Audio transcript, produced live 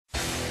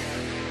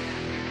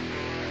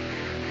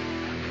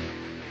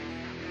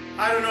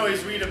I don't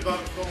always read a book,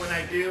 but when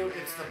I do,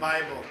 it's the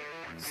Bible.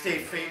 Stay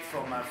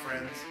faithful, my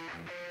friends.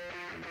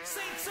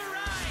 Saints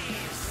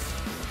arise!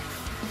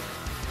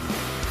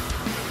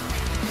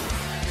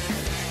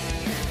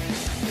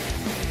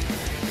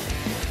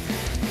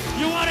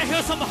 You want to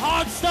hear some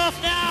hard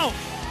stuff now?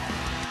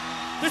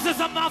 This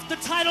is off the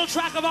title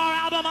track of our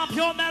album on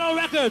Pure Metal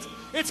Records.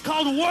 It's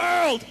called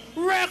World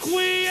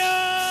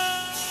Requiem!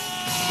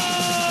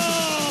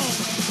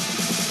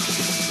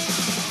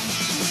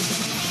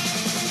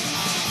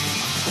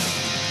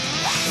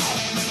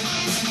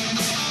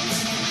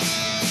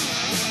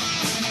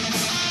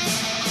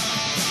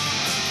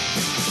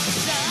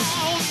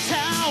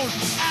 Downtown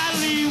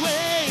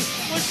alleyway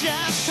was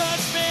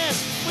shattered men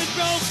with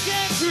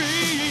broken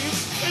dreams.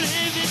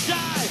 Live and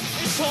die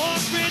in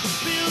corporate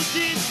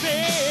buildings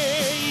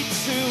fade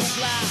to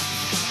black.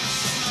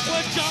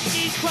 Where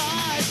junkies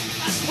cry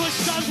and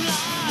push-ups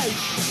lie.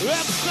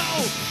 Echo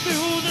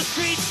through the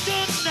streets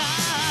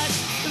tonight.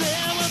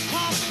 There will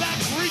pop back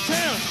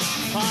return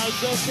as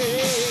the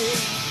king.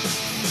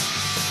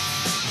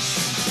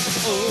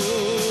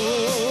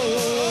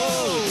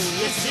 Oh,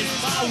 this is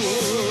my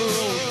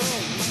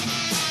world.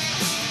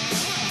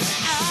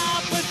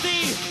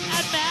 Apathy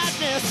and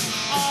madness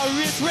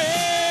are its requiem.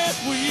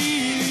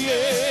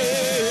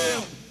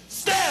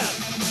 Stand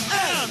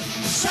and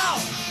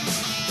shout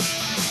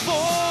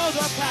for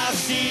the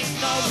passing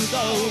of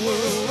the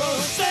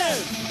world.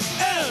 Stand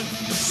and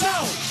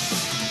shout.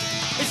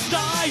 It's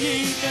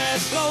dying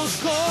and goes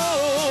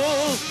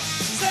cold.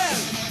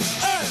 Stand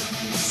and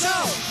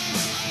shout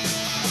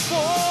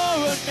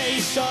for a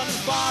nation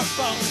far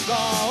from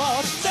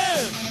God.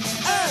 Stand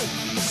and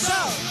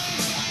shout.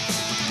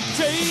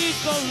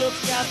 Take a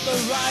look at the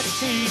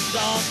writings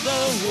on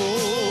the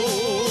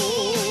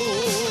wall.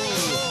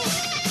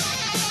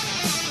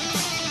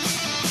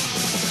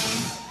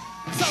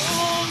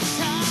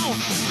 Downtown,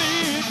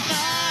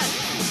 midnight,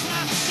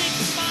 plastic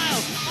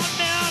smiles on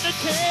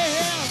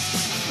mannequins.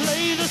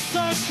 Play the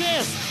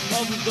circus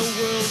of the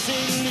world's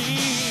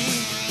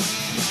elite.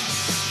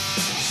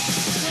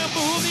 They're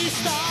movie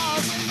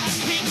stars and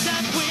kings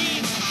and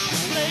queens.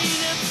 Play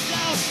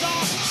themselves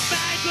off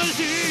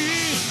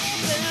magazines.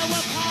 There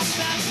will pop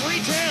back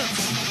returns,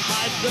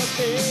 hide the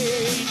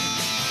pain.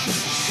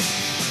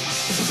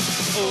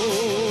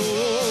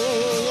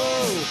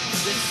 Oh,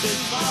 this is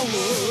my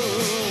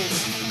world.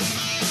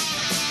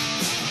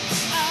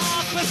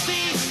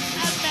 Apathy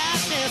and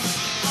madness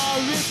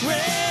are its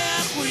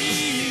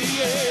requiem.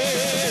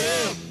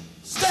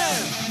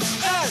 Stand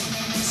and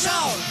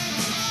shout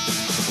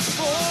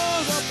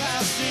for the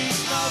passing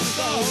of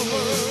the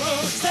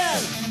world.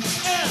 Stand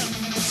and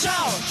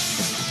shout.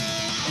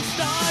 It's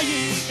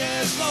dying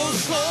and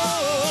goes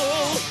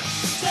cold.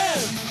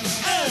 Stand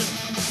and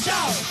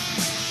shout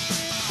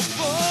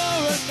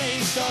for a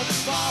nation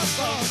far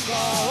from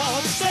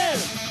God.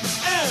 Stand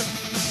and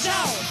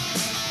shout.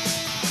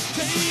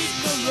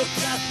 Take a look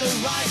at the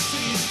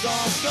writings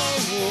on the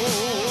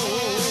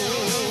wall.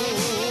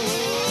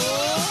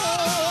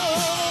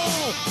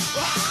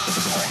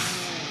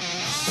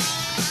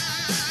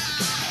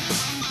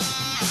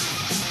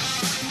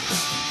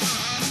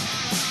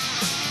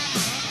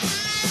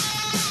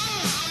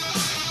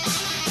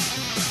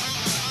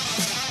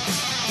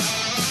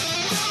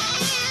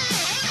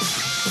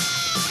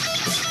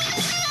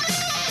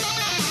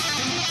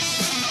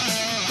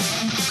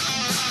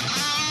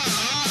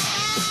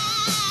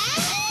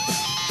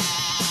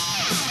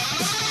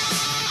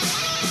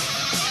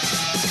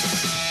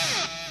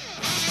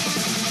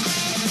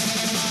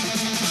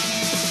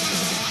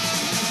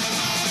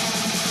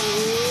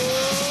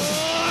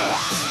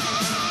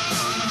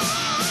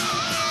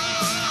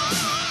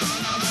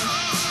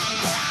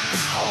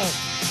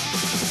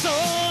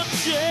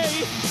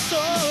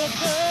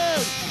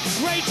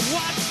 Great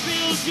white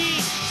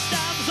building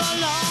stands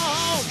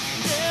alone,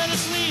 dead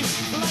asleep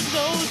like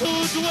those who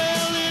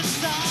dwell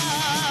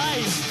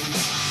inside.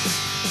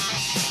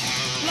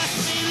 Bless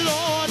me,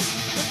 Lord,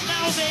 but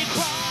now they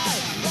cry,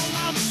 while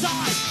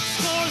outside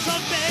scores of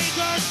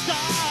beggars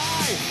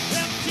die.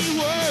 Empty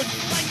words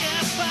like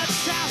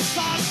epitaphs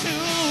on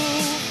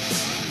tombs.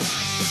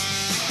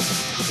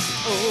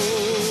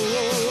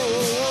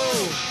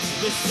 Oh,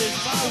 this is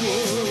my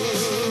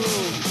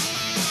world.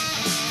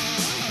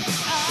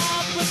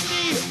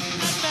 Apathy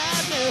and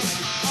madness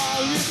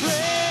are its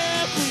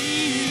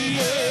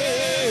requiem.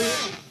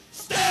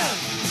 Stand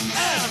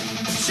and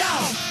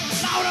shout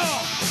louder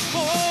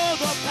for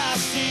the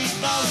passing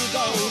of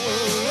the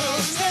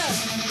world. Stand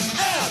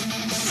and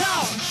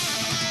shout.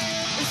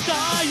 It's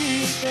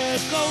dying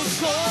and goes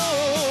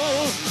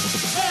cold.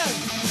 Stand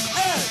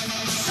and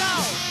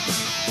shout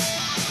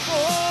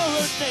for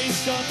a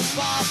nation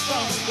far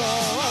from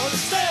God.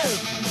 Stand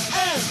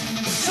and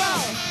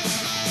shout.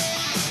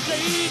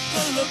 Take a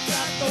look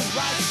at the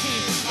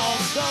writing on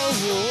the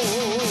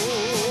wall.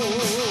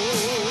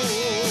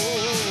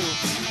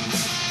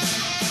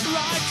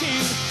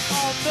 Writing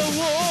on the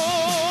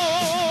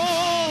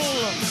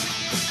wall.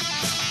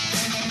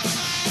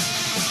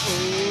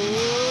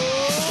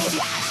 Oh,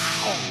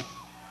 wow.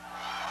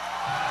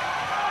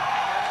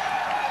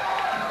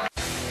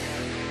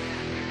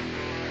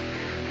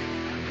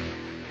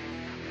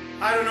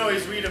 I don't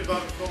always read a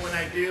book, but when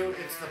I do,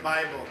 it's the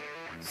Bible.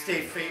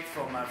 Stay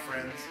faithful, my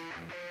friends.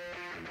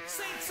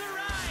 Saints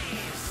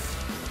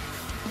arise!